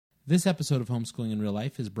This episode of Homeschooling in Real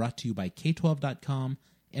Life is brought to you by K12.com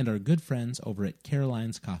and our good friends over at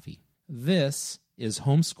Caroline's Coffee. This is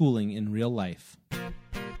Homeschooling in Real Life.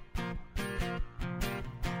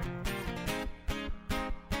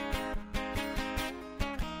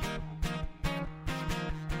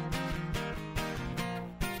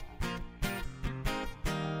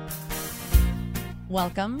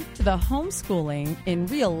 Welcome to the Homeschooling in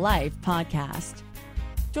Real Life podcast.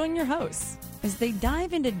 Join your hosts as they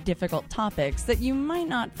dive into difficult topics that you might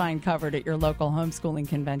not find covered at your local homeschooling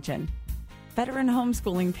convention. Veteran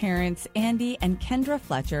homeschooling parents Andy and Kendra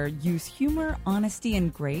Fletcher use humor, honesty,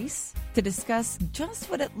 and grace to discuss just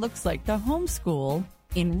what it looks like to homeschool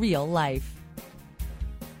in real life.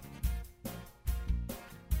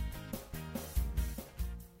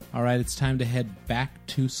 All right, it's time to head back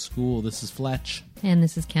to school. This is Fletch. And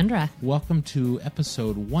this is Kendra. Welcome to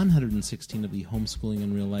episode 116 of the Homeschooling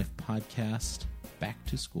in Real Life podcast, Back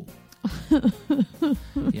to School.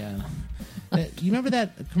 Yeah. You remember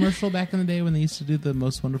that commercial back in the day when they used to do the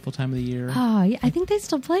most wonderful time of the year? Oh, yeah, I think they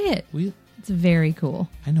still play it. It's very cool.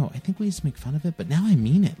 I know. I think we used to make fun of it, but now I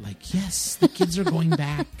mean it. Like, yes, the kids are going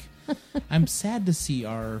back. I'm sad to see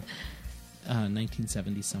our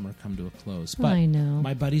 1970 summer come to a close. But I know.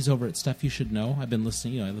 My buddies over at Stuff You Should Know, I've been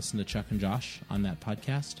listening. I listen to Chuck and Josh on that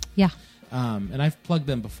podcast. Yeah. And I've plugged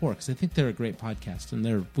them before because I think they're a great podcast,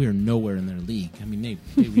 and we're nowhere in their league. I mean, they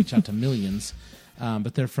reach out to millions,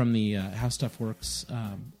 but they're from the How Stuff Works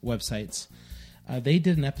websites. They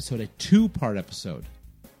did an episode, a 2-part episode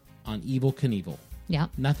on Evel Knievel. Yeah.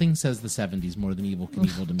 Nothing says the 70s more than Evel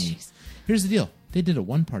Knievel to me. Geez. Here's the deal. They did a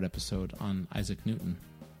 1-part episode on Isaac Newton.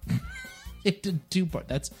 They did 2-part.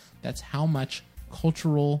 That's how much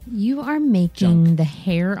cultural You are making junk. the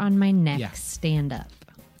hair on my neck Yeah. stand up.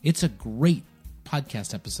 It's a great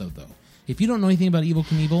podcast episode, though. If you don't know anything about Evel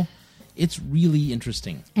Knievel, it's really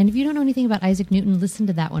interesting. And if you don't know anything about Isaac Newton, listen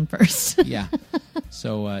to that one first. Yeah.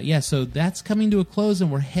 So that's coming to a close,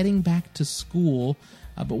 and we're heading back to school.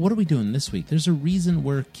 But what are we doing this week? There's a reason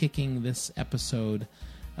we're kicking this episode,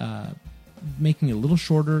 making it a little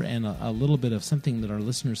shorter and a little bit of something that our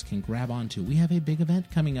listeners can grab onto. We have a big event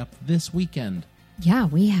coming up this weekend. Yeah,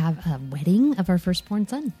 we have a wedding of our firstborn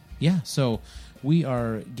son. Yeah, so we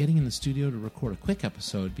are getting in the studio to record a quick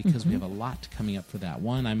episode because we have a lot coming up for that.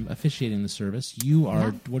 One, I'm officiating the service. You are,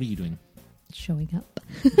 Yeah. What are you doing? Showing up.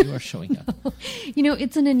 You are showing up. You know,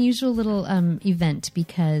 it's an unusual little event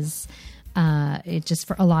because it just,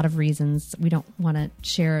 for a lot of reasons, we don't want to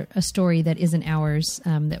share a story that isn't ours,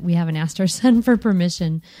 that we haven't asked our son for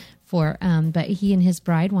permission for. But he and his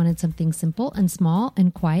bride wanted something simple and small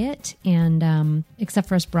and quiet. And except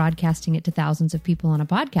for us broadcasting it to thousands of people on a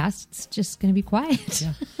podcast, it's just going to be quiet.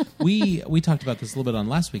 Yeah, we talked about this a little bit on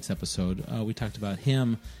last week's episode. We talked about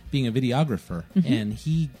him being a videographer, and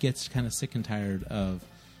he gets kind of sick and tired of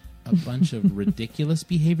a bunch of ridiculous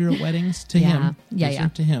behavior at weddings to him. Yeah.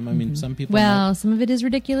 To him. I mean, some people. Well, some of it is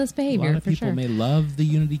ridiculous a behavior, lot of for people sure. may love the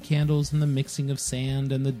unity candles and the mixing of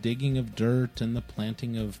sand and the digging of dirt and the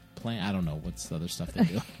planting of I don't know what's the other stuff they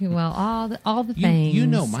do. Well, all the things. You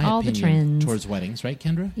know my all opinion the trends towards weddings, right,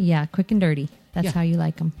 Kendra? Yeah, quick and dirty. That's Yeah. how you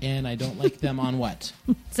like them. And I don't like them on what?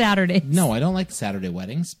 Saturdays. No, I don't like Saturday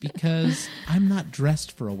weddings because I'm not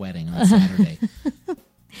dressed for a wedding on Saturday.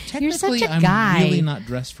 You're such Technically, a I'm guy. really not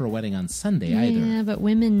dressed for a wedding on Sunday either. Yeah, but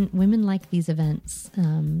women like these events. Yeah,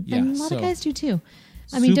 and a lot so- of guys do too.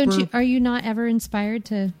 I mean, Super- are you not ever inspired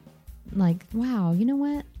to, like, wow, you know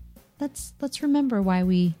what? Let's remember why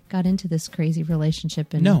we got into this crazy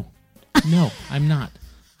relationship. And No, I'm not.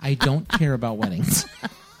 I don't care about weddings.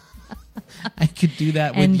 I could do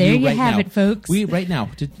that with And there you right have now. it, folks. Right now,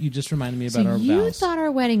 you just reminded me about So our you vows. thought our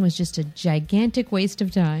wedding was just a gigantic waste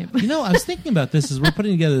of time. You know, I was thinking about this as we're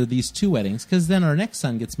putting together these 2 weddings because then our next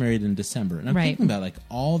son gets married in December, and I'm Right. thinking about like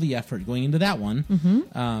all the effort going into that one.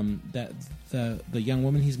 That the young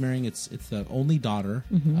woman he's marrying, it's the only daughter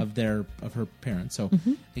of her parents, so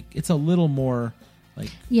it's a little more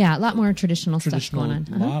like Yeah, a lot more traditional stuff traditional, going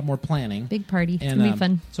on. a lot more planning, Big party. It's and going to be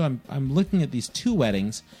fun. So I'm looking at these 2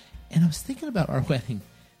 weddings, and I was thinking about our wedding.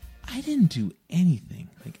 I didn't do anything.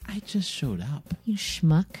 Like, I just showed up. You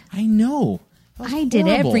schmuck. I know. That was I did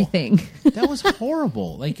horrible. everything. That was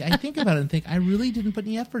horrible. Like, I think about it and think, I really didn't put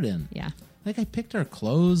any effort in. Yeah. Like, I picked our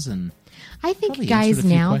clothes and I think probably guys answered a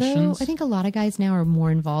few now, questions. though, I think a lot of guys now are more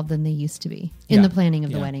involved than they used to be in Yeah. the planning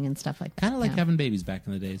of the Yeah. wedding and stuff like that. kind of like Yeah. having babies back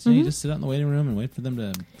in the days. You know, you just sit out in the waiting room and wait for them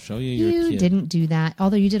to show you your You kid. didn't do that,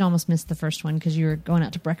 although you did almost miss the first one because you were going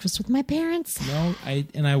out to breakfast with my parents. No,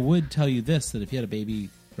 I would tell you this, that if you had a baby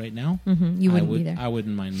right now, You wouldn't be there. I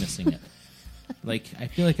wouldn't mind missing it. Like, I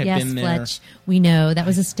feel like I've Yes, been there. Fletch, we know. That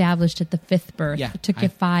was established at the 5th birth. Yeah, It took you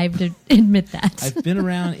 5 to admit that. I've been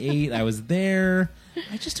around 8. I was there.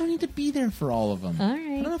 I just don't need to be there for all of them. All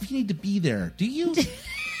right. I don't know if you need to be there. Do you?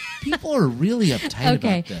 People are really uptight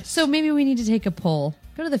Okay, about this. so maybe we need to take a poll.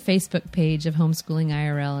 Go to the Facebook page of Homeschooling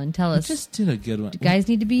IRL and tell we us, just did a good one. do guys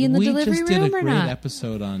need to be in the delivery We just did room a or great not?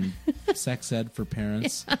 episode on sex ed for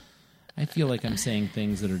parents. I feel like I'm saying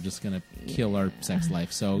things that are just going to kill our sex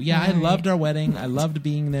life. So, yeah, I All right. loved our wedding. I loved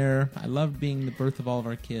being there. I loved being the birth of all of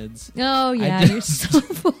our kids. Oh, yeah, I you're so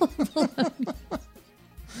full.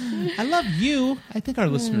 I love you. I think our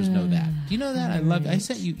listeners know that. Do you know that? I love. I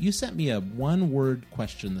sent you. You sent me a one-word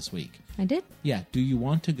question this week. I did? Yeah. Do you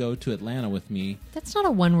want to go to Atlanta with me? That's not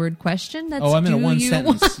a one-word question. That's Oh, I'm in a do one you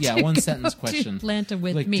sentence. want Yeah, to one go sentence to question. Atlanta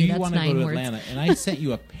with Like, me. do you That's want to 9 go to words. Atlanta? And I sent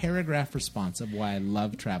you a paragraph response of why I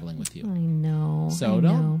love traveling with you. I know. So I don't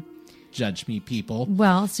know. judge me, people.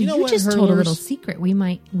 Well, so You know you what, just told a hurlers? little secret. We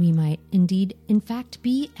might indeed, in fact,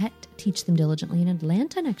 be at Teach Them Diligently in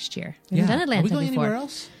Atlanta next year. We haven't done Atlanta Are we going before. anywhere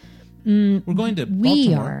else? We're going to We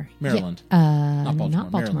Baltimore, are. Maryland. Yeah, Not Baltimore,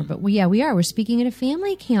 Maryland. but we are. We're speaking at a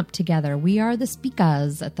family camp together. We are the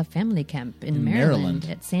speakers at the family camp in Maryland.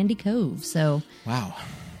 at Sandy Cove. So, Wow.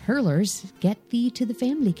 hurlers, get thee to the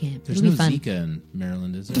family camp. There's It'll no be fun. Zika in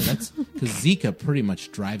Maryland, is there? That's because Zika pretty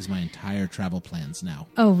much drives my entire travel plans now.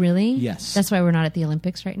 Oh, really? Yes. That's why we're not at the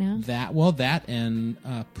Olympics right now. That and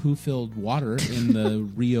poo-filled water in the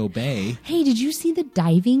Rio Bay. Hey, did you see the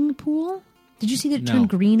diving pool? Did you see that it No. turned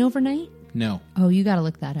green overnight? No, Oh, you got to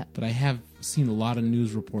look that up. but I have seen a lot of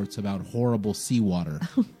news reports about horrible seawater.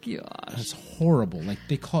 Oh, gosh. It's horrible. Like,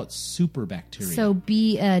 they call it super bacteria. So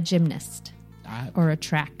be a gymnast or a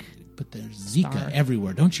track. But there's Zika Star.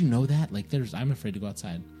 everywhere. Don't you know that? Like, I'm afraid to go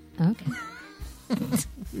outside. Okay.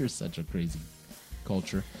 We're such a crazy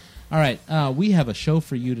culture. All right, we have a show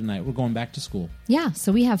for you tonight. We're going back to school. Yeah,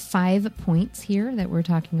 so we have 5 points here that we're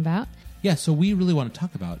talking about. Yeah, so we really want to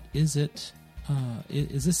talk about, is this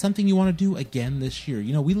something you want to do again this year?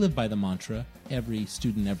 You know, we live by the mantra, every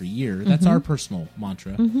student, every year. That's our personal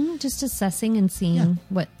mantra. Just assessing and seeing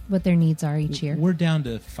what their needs are each year. We're down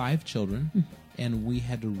to 5 children, and we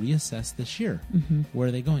had to reassess this year. Where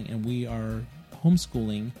are they going? And we are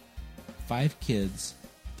homeschooling 5 kids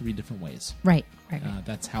 3 different ways. Right.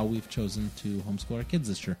 That's how we've chosen to homeschool our kids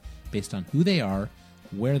this year, based on who they are,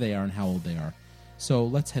 where they are, and how old they are. So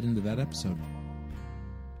let's head into that episode.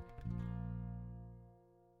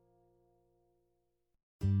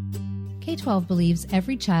 K-12 believes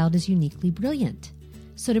every child is uniquely brilliant.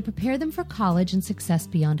 So to prepare them for college and success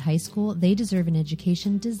beyond high school, they deserve an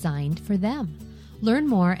education designed for them. Learn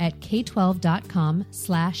more at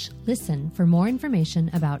k12.com/listen for more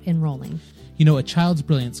information about enrolling. You know, a child's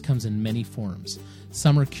brilliance comes in many forms.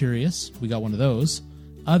 Some are curious. We got one of those.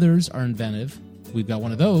 Others are inventive. We've got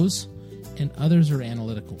one of those. And others are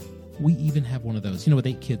analytical. We even have one of those. You know, with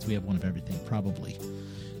 8 kids, we have one of everything, probably.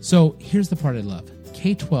 So here's the part I love.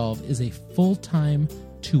 K-12 is a full-time,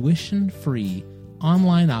 tuition-free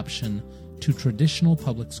online option to traditional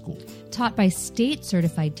public school. Taught by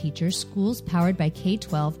state-certified teachers, schools powered by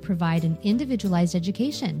K-12 provide an individualized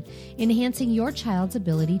education, enhancing your child's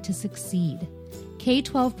ability to succeed.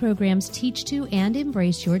 K-12 programs teach to and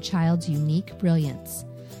embrace your child's unique brilliance.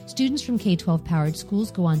 Students from K-12 powered schools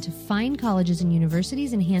go on to fine colleges and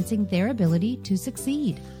universities, enhancing their ability to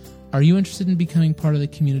succeed. Are you interested in becoming part of the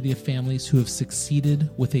community of families who have succeeded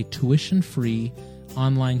with a tuition-free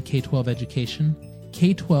online K-12 education?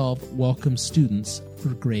 K-12 welcomes students for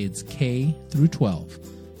grades K through 12.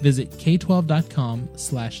 Visit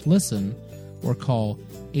k12.com/listen or call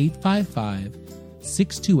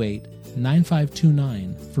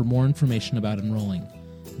 855-628-9529 for more information about enrolling.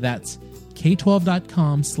 That's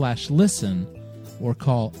k12.com/listen or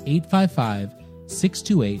call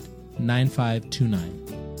 855-628-9529.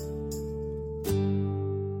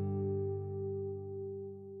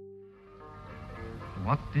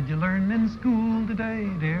 What did you learn in school today,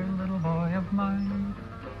 dear little boy of mine?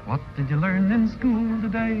 What did you learn in school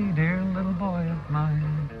today, dear little boy of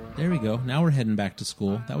mine? There we go. Now we're heading back to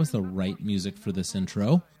school. That was the right music for this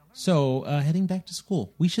intro. So, heading back to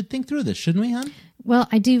school. We should think through this, shouldn't we, hon? Well,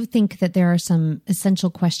 I do think that there are some essential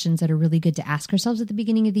questions that are really good to ask ourselves at the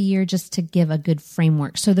beginning of the year just to give a good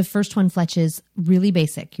framework. So the first one, Fletch, is really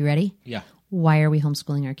basic. You ready? Yeah. Why are we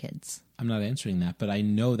homeschooling our kids? I'm not answering that, but I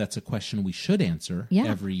know that's a question we should answer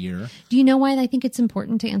every year. Do you know why I think it's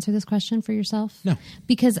important to answer this question for yourself? No.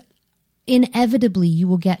 Because inevitably you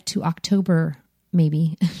will get to October,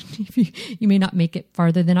 maybe. You may not make it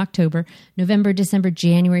farther than October, November, December,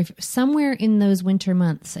 January, somewhere in those winter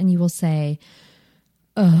months, and you will say,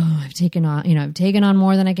 oh, I've taken on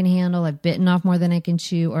more than I can handle. I've bitten off more than I can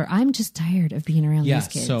chew, or I'm just tired of being around these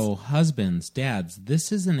kids. So husbands, dads,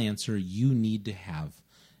 this is an answer you need to have.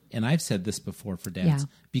 And I've said this before for dads,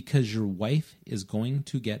 because your wife is going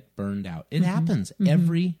to get burned out. It happens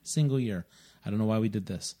every single year. I don't know why we did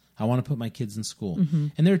this. I want to put my kids in school.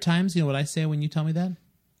 And there are times, you know what I say when you tell me that?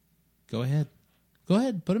 Go ahead. Go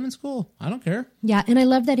ahead. Put them in school. I don't care. Yeah. And I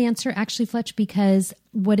love that answer, actually, Fletch, because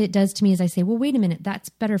what it does to me is I say, well, wait a minute. That's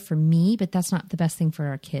better for me, but that's not the best thing for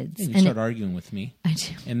our kids. And you start arguing with me. I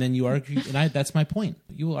do. And then you argue. And that's my point.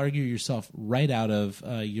 You will argue yourself right out of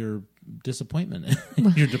your disappointment,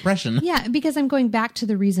 your depression. Yeah, because I'm going back to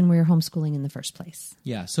the reason we were homeschooling in the first place.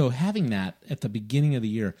 Yeah, so having that at the beginning of the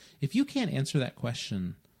year, if you can't answer that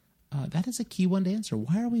question, that is a key one to answer.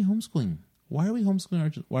 Why are we homeschooling? Why are we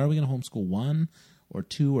homeschooling? Why are we going to homeschool one or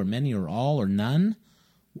two or many or all or none?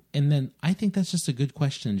 And then I think that's just a good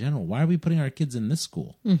question in general. Why are we putting our kids in this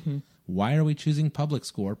school? Why are we choosing public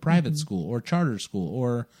school or private school or charter school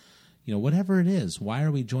or whatever it is? Why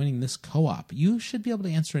are we joining this co-op? You should be able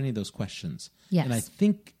to answer any of those questions. Yes. And I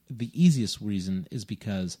think the easiest reason is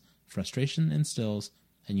because frustration instills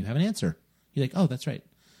and you have an answer. You're like, oh, that's right.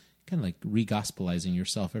 Kind of like re-gospelizing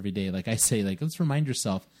yourself every day. Like I say, let's remind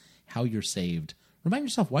yourself how you're saved. Remind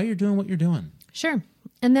yourself why you're doing what you're doing. Sure.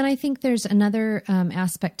 And then I think there's another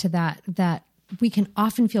aspect to that we can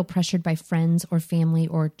often feel pressured by friends or family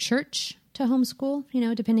or church to homeschool,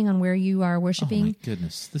 depending on where you are worshiping. Oh my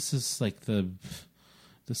goodness. This is like the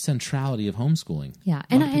centrality of homeschooling. Yeah.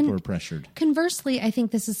 A lot of people are pressured. Conversely, I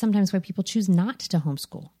think this is sometimes why people choose not to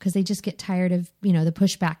homeschool, because they just get tired of, the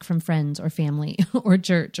pushback from friends or family or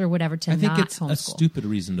church or whatever to not homeschool. I think it's a stupid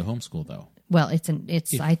reason to homeschool, though. Well, I think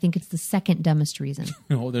it's the second dumbest reason.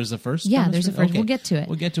 Oh, there's a first? Yeah, there's a first. Okay. We'll get to it.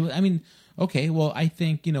 We'll get to it. I mean, okay, well, I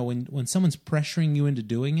think, when someone's pressuring you into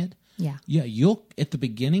doing it, you'll, at the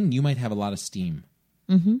beginning, you might have a lot of steam.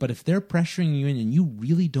 But if they're pressuring you in and you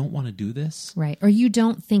really don't want to do this. Right. Or you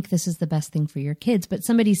don't think this is the best thing for your kids, but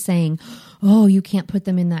somebody's saying, oh, you can't put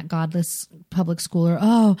them in that godless public school, or,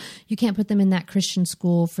 oh, you can't put them in that Christian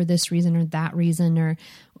school for this reason or that reason or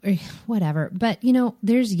whatever. But,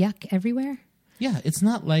 there's yuck everywhere. Yeah. It's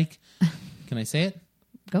not like, can I say it?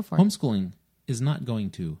 Go for it. Homeschooling is not going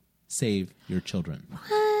to save your children.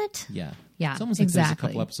 What? Yeah. Yeah, it's almost like exactly. there's a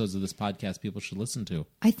couple episodes of this podcast people should listen to.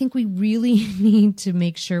 I think we really need to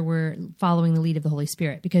make sure we're following the lead of the Holy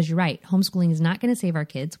Spirit, because you're right. Homeschooling is not going to save our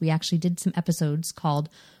kids. We actually did some episodes called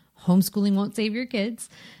Homeschooling Won't Save Your Kids,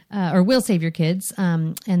 or Will Save Your Kids.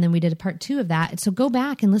 And then we did a part 2 of that. So go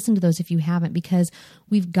back and listen to those if you haven't, because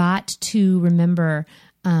we've got to remember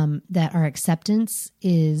that our acceptance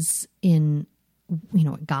is in,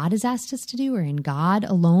 what God has asked us to do, or in God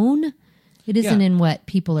alone. It isn't in what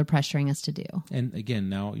people are pressuring us to do. And again,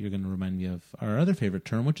 now you're going to remind me of our other favorite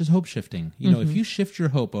term, which is hope shifting. If you shift your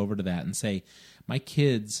hope over to that and say, my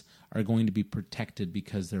kids are going to be protected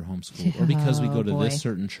because they're homeschooled, or because we go to this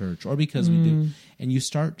certain church, or because we do, and you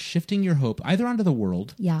start shifting your hope either onto the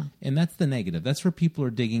world, and that's the negative. That's where people are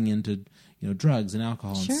digging into, drugs and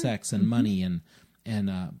alcohol and sex and money and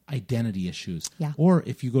identity issues. Yeah. Or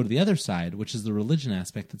if you go to the other side, which is the religion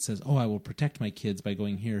aspect that says, oh, I will protect my kids by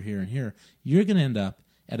going here, here, and here, you're going to end up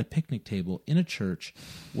at a picnic table in a church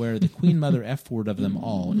where the Queen Mother F word of them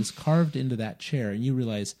all is carved into that chair, and you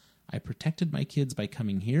realize, I protected my kids by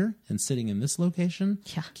coming here and sitting in this location,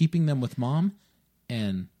 keeping them with mom,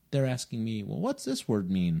 and they're asking me, well, what's this word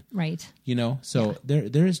mean? Right. So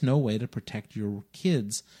there is no way to protect your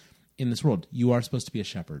kids in this world. You are supposed to be a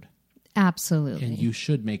shepherd. Absolutely. And you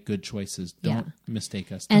should make good choices. Don't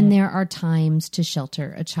mistake us. And there are times to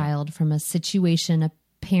shelter a child from a situation, a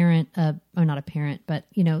parent, or not a parent, but,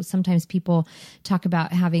 sometimes people talk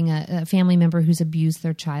about having a family member who's abused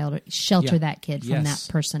their child, or shelter that kid from that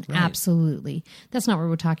person. Right. Absolutely. That's not what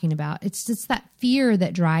we're talking about. It's just that fear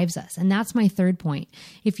that drives us. And that's my third point.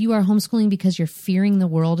 If you are homeschooling because you're fearing the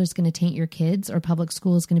world is going to taint your kids, or public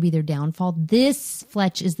school is going to be their downfall, this,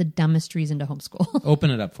 Fletch, is the dumbest reason to homeschool.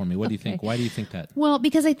 Open it up for me. What do you think? Why do you think that? Well,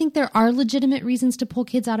 because I think there are legitimate reasons to pull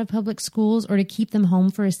kids out of public schools, or to keep them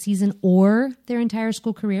home for a season or their entire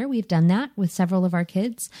school career. We've done that with several of our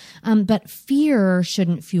kids. But fear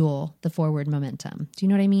shouldn't fuel the forward momentum. Do you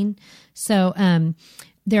know what I mean? So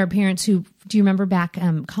there are parents who, do you remember back,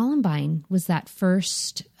 Columbine was that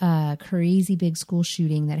first crazy big school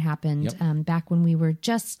shooting that happened back when we were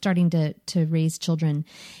just starting to raise children.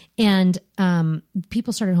 And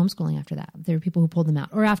people started homeschooling after that. There were people who pulled them out.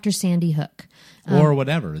 Or after Sandy Hook. Or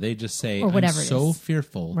whatever. They just say, I'm so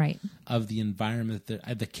fearful of the environment,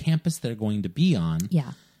 the campus they're going to be on.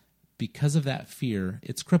 Yeah. Because of that fear,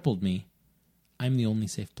 it's crippled me. I'm the only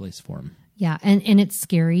safe place for them. Yeah, and it's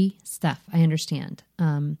scary stuff. I understand.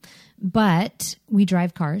 But we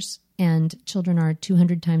drive cars, and children are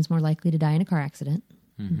 200 times more likely to die in a car accident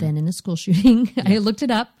than in a school shooting. I looked it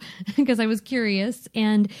up because I was curious.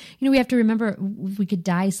 And, we have to remember we could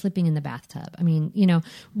die slipping in the bathtub. I mean,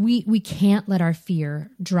 we can't let our fear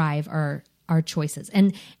drive our choices.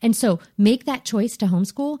 And so make that choice to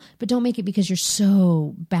homeschool, but don't make it because you're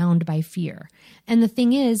so bound by fear. And the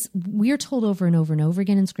thing is, we're told over and over and over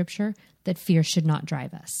again in Scripture that fear should not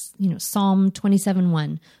drive us. Psalm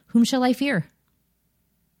 27:1, whom shall I fear?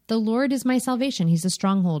 The Lord is my salvation. He's a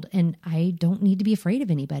stronghold, and I don't need to be afraid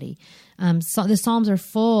of anybody. So the Psalms are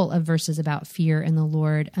full of verses about fear and the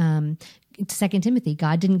Lord. 2 Timothy,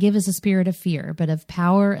 God didn't give us a spirit of fear, but of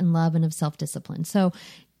power and love and of self-discipline. So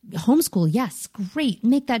homeschool, yes, great.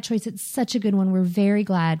 Make that choice. It's such a good one. We're very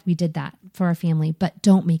glad we did that for our family, but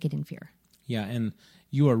don't make it in fear. Yeah, and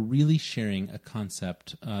you are really sharing a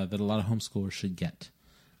concept that a lot of homeschoolers should get.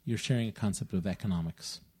 You're sharing a concept of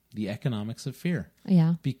economics. The economics of fear.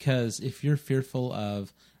 Yeah. Because if you're fearful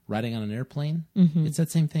of riding on an airplane, it's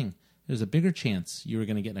that same thing. There's a bigger chance you were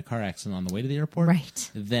going to get in a car accident on the way to the airport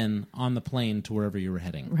than on the plane to wherever you were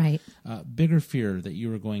heading. Right. Bigger fear that you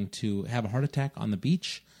were going to have a heart attack on the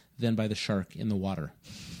beach than by the shark in the water.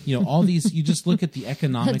 All these, you just look at the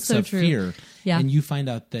economics so of true. fear, Yeah. and you find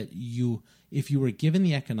out that if you were given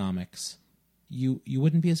the economics, you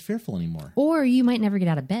wouldn't be as fearful anymore. Or you might never get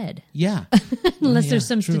out of bed. Yeah. Unless there's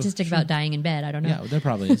some statistic about dying in bed. I don't know. Yeah, there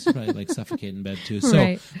probably is. You probably suffocate in bed too. So,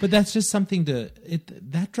 Right. But that's just something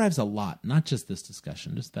that drives a lot, not just this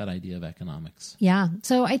discussion, just that idea of economics. Yeah.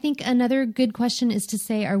 So I think another good question is to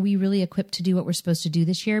say, are we really equipped to do what we're supposed to do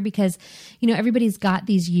this year? Because, everybody's got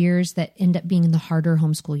these years that end up being the harder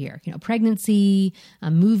homeschool year. Pregnancy,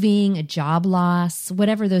 moving, a job loss,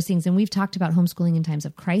 whatever those things. And we've talked about homeschooling in times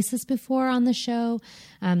of crisis before on the show.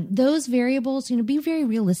 Those variables, be very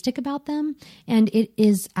realistic about them. And it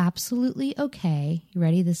is absolutely okay. You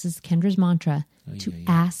ready? This is Kendra's mantra, to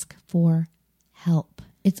ask for help.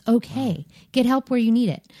 It's okay. Get help where you need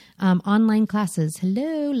it. Online classes.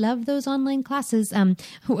 Hello. Love those online classes.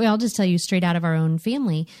 I'll just tell you straight out of our own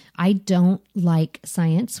family, I don't like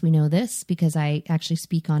science. We know this because I actually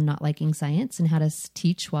speak on not liking science and how to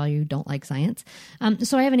teach while you don't like science.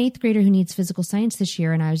 So I have an 8th grader who needs physical science this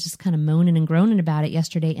year, and I was just kind of moaning and groaning about it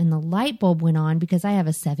yesterday, and the light bulb went on because I have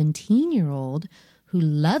a 17-year-old who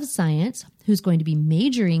loves science, who's going to be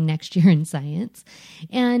majoring next year in science.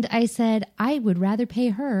 And I said, I would rather pay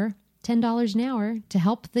her $10 an hour to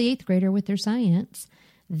help the 8th grader with their science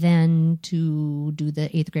than to do the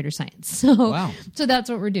 8th grader science. So that's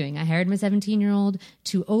what we're doing. I hired my 17-year-old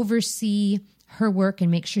to oversee her work and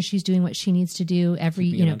make sure she's doing what she needs to do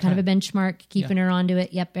every, kind of a benchmark, keeping her onto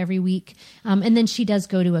it. Yep. Every week. And then she does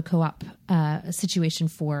go to a co-op situation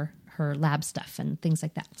for her lab stuff and things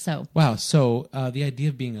like that. So the idea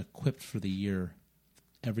of being equipped for the year,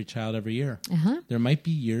 every child every year. There might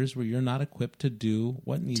be years where you're not equipped to do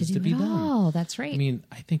what needs to be done. Oh, that's right. I mean,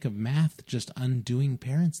 I think of math just undoing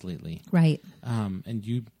parents lately. Right. And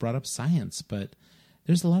you brought up science, but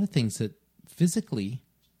there's a lot of things that physically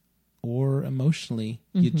or emotionally,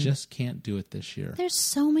 you just can't do it this year. There's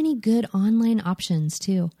so many good online options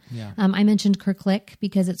too. Yeah. I mentioned CurClick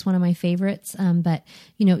because it's one of my favorites. But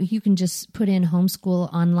you can just put in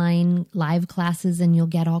homeschool online live classes and you'll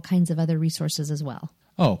get all kinds of other resources as well.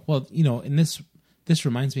 Oh, well, and this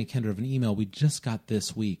reminds me, Kendra, of an email we just got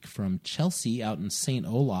this week from Chelsea out in St.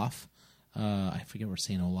 Olaf. I forget where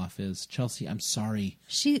St. Olaf is. Chelsea, I'm sorry.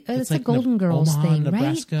 It's like a Golden Girls Omaha, thing,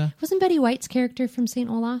 Nebraska. Right? Wasn't Betty White's character from St.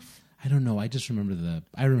 Olaf? I don't know. I just remember the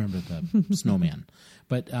snowman.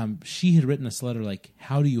 But she had written us a letter like,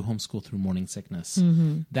 how do you homeschool through morning sickness?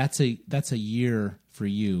 That's a year for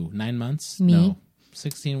you. 9 months? Me? No.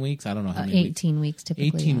 16 weeks? I don't know how many 18 weeks typically.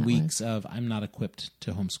 18 weeks of I'm not equipped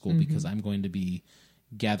to homeschool because I'm going to be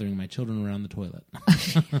gathering my children around the toilet.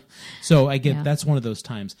 So I get that's one of those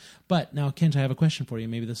times. But now, Kent, I have a question for you.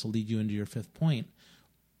 Maybe this will lead you into your 5th point.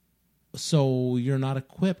 So you're not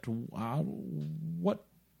equipped.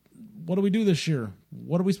 What do we do this year?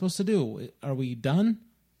 What are we supposed to do? Are we done?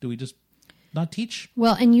 Do we just not teach?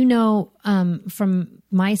 Well, and from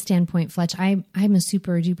my standpoint, Fletch, I'm a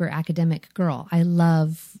super duper academic girl. I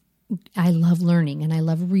love learning and I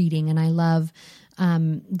love reading and I love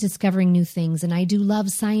discovering new things. And I do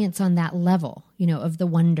love science on that level, of the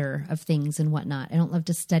wonder of things and whatnot. I don't love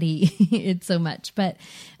to study it so much, but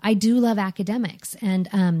I do love academics.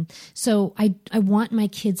 And so I want my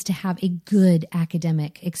kids to have a good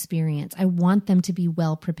academic experience. I want them to be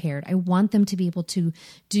well prepared. I want them to be able to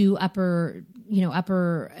do upper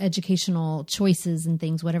educational choices and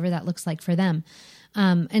things, whatever that looks like for them.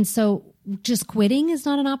 And so just quitting is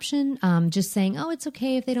not an option. Just saying, oh, it's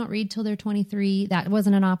okay if they don't read till they're 23. That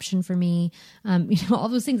wasn't an option for me. All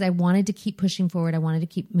those things. I wanted to keep pushing forward. I wanted to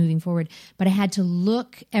keep moving forward, but I had to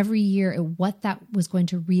look every year at what that was going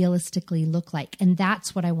to realistically look like. And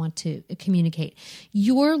that's what I want to communicate.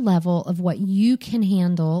 Your level of what you can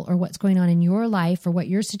handle or what's going on in your life or what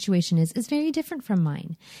your situation is very different from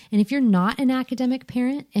mine. And if you're not an academic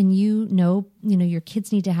parent and you know, your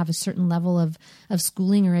kids need to have a certain level of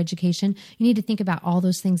schooling or education, you need to think about all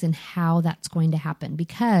those things and how that's going to happen.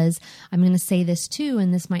 Because I'm going to say this too,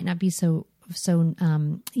 and this might not be so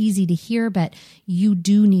easy to hear, but you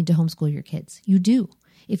do need to homeschool your kids. You do.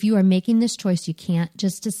 If you are making this choice, you can't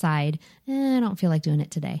just decide, I don't feel like doing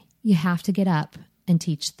it today. You have to get up and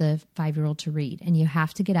teach the 5-year-old to read. And you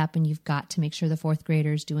have to get up and you've got to make sure the 4th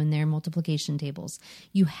graders doing their multiplication tables.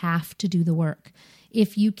 You have to do the work.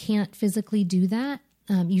 If you can't physically do that,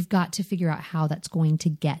 you've got to figure out how that's going to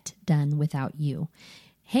get done without you.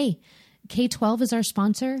 Hey, K-12 is our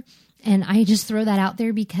sponsor, and I just throw that out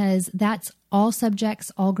there because that's all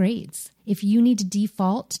subjects, all grades. If you need to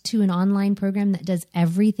default to an online program that does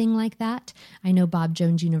everything like that, I know Bob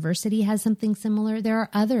Jones University has something similar. There are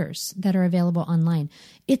others that are available online.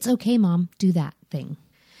 It's okay, Mom, do that thing.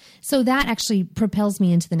 So that actually propels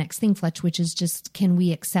me into the next thing, Fletch, which is just, can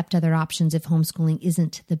we accept other options if homeschooling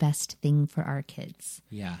isn't the best thing for our kids?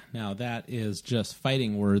 Yeah. Now that is just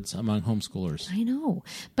fighting words among homeschoolers. I know.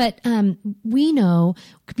 But we know,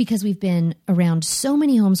 because we've been around so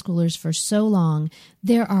many homeschoolers for so long,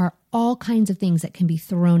 there are all kinds of things that can be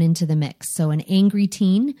thrown into the mix. So an angry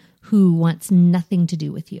teen who wants nothing to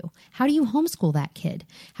do with you. How do you homeschool that kid?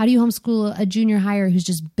 How do you homeschool a junior higher who's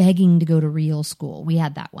just begging to go to real school? We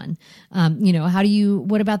had that one.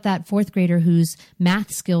 What about that 4th grader whose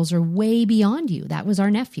math skills are way beyond you? That was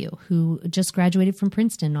our nephew who just graduated from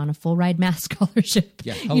Princeton on a full ride math scholarship.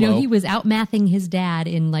 Yeah, hello. He was out mathing his dad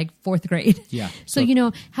in 4th grade. Yeah. So,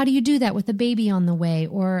 how do you do that with a baby on the way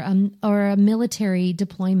or a military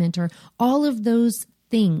deployment or all of those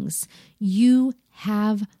things? You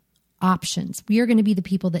have options. We are going to be the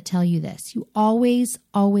people that tell you this. You always,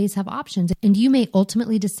 always have options. And you may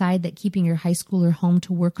ultimately decide that keeping your high schooler home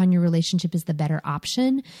to work on your relationship is the better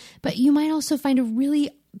option, but you might also find a really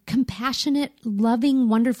compassionate, loving,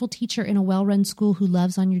 wonderful teacher in a well-run school who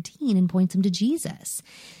loves on your teen and points them to Jesus.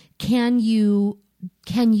 Can you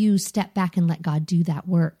step back and let God do that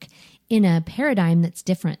work in a paradigm that's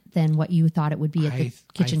different than what you thought it would be at the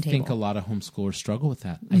kitchen table? I think a lot of homeschoolers struggle with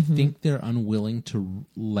that. Mm-hmm. I think they're unwilling to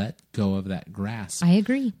let go of that grasp. I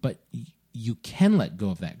agree. But you can let go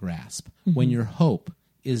of that grasp when your hope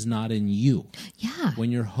is not in you. Yeah.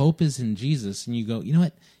 When your hope is in Jesus and you go, you know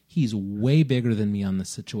what? He's way bigger than me on this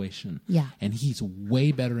situation. Yeah. And he's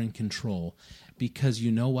way better in control, because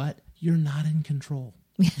you know what? You're not in control.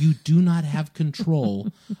 You do not have control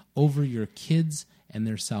over your kids and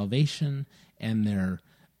their salvation and their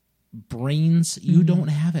brains. You don't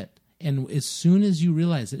have it. And as soon as you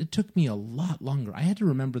realize it took me a lot longer. I had to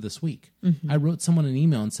remember this week. I wrote someone an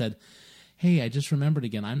email and said, hey, I just remembered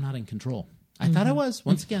again, I'm not in control. I thought I was.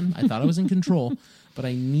 Once again, I thought I was in control, but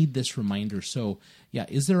I need this reminder. So, yeah,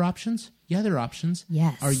 is there options? Yeah, there are options.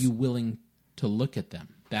 Yes. Are you willing to look at them?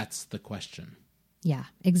 That's the question. Yeah,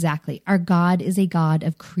 exactly. Our God is a God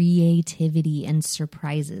of creativity and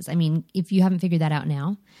surprises. I mean, if you haven't figured that out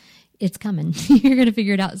now, it's coming. You're going to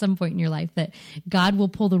figure it out at some point in your life, that God will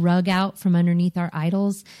pull the rug out from underneath our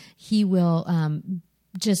idols. He will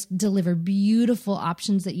just deliver beautiful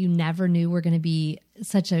options that you never knew were going to be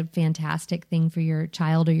such a fantastic thing for your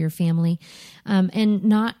child or your family. And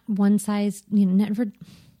not one size, never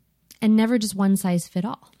just one size fit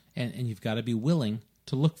all. And you've got to be willing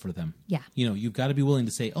to look for them. Yeah. You've got to be willing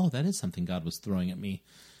to say, oh, that is something God was throwing at me.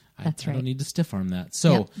 I don't need to stiff arm that.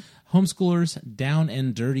 So, homeschoolers, down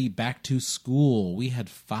and dirty, back to school. We had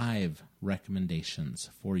 5 recommendations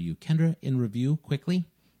for you. Kendra, in review quickly.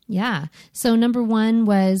 Yeah. So number 1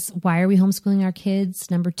 was, why are we homeschooling our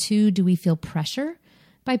kids? Number 2, do we feel pressure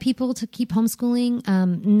by people to keep homeschooling?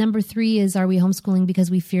 Number 3 is, are we homeschooling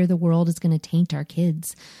because we fear the world is going to taint our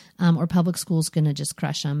kids, or public school's going to just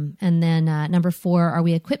crush them? And then number 4, are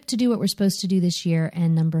we equipped to do what we're supposed to do this year?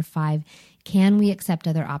 And number 5, can we accept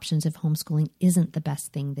other options if homeschooling isn't the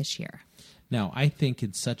best thing this year? Now, I think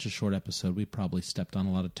in such a short episode, we probably stepped on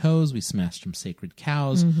a lot of toes. We smashed some sacred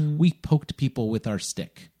cows. Mm-hmm. We poked people with our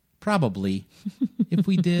stick. Probably. If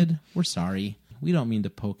we did, we're sorry. We don't mean to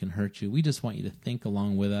poke and hurt you. We just want you to think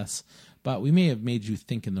along with us. But we may have made you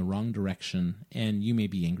think in the wrong direction, and you may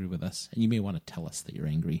be angry with us, and you may want to tell us that you're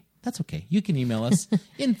angry. That's okay. You can email us,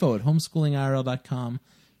 info@homeschoolingirl.com.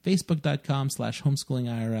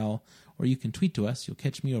 Facebook.com/homeschoolingirl, or you can tweet to us. You'll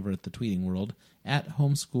catch me over at the tweeting world at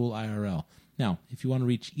homeschoolirl. Now, if you want to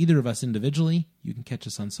reach either of us individually, you can catch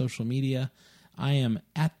us on social media. I am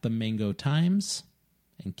at the Mango Times,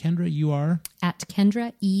 and Kendra, you are? At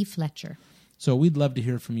Kendra E. Fletcher. So we'd love to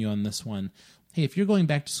hear from you on this one. Hey, if you're going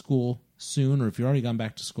back to school soon, or if you've already gone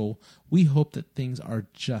back to school, we hope that things are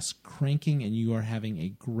just cranking and you are having a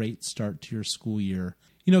great start to your school year.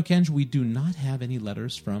 You know, Kenj, we do not have any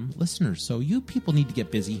letters from listeners, so you people need to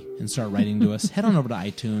get busy and start writing to us. Head on over to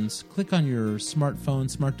iTunes, click on your smartphone,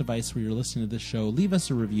 smart device where you're listening to this show, leave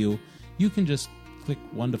us a review. You can just click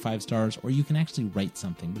 1 to 5 stars, or you can actually write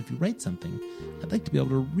something. But if you write something, I'd like to be able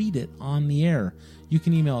to read it on the air. You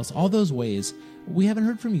can email us all those ways. We haven't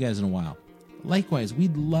heard from you guys in a while. Likewise,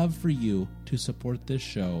 we'd love for you to support this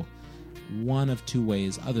show one of 2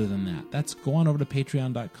 ways other than that. That's go on over to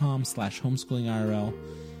patreon.com/homeschoolingirl.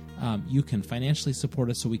 You can financially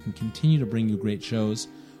support us so we can continue to bring you great shows,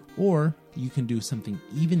 or you can do something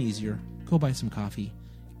even easier. Go buy some coffee.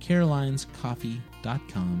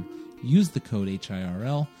 carolinescoffee.com. Use the code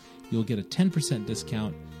HIRL. You'll get a 10%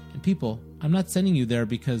 discount. And people, I'm not sending you there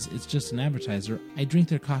because it's just an advertiser. I drink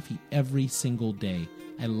their coffee every single day.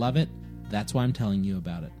 I love it. That's why I'm telling you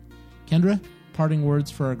about it. Kendra, parting words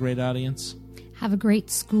for our great audience. Have a great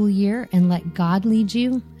school year and let God lead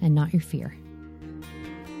you and not your fear.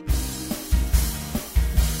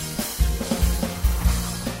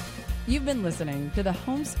 You've been listening to the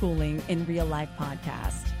Homeschooling in Real Life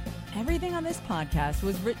podcast. Everything on this podcast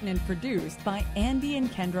was written and produced by Andy and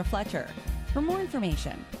Kendra Fletcher. For more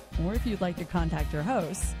information, or if you'd like to contact your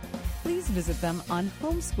hosts, please visit them on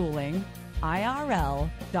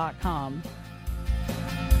homeschoolingirl.com.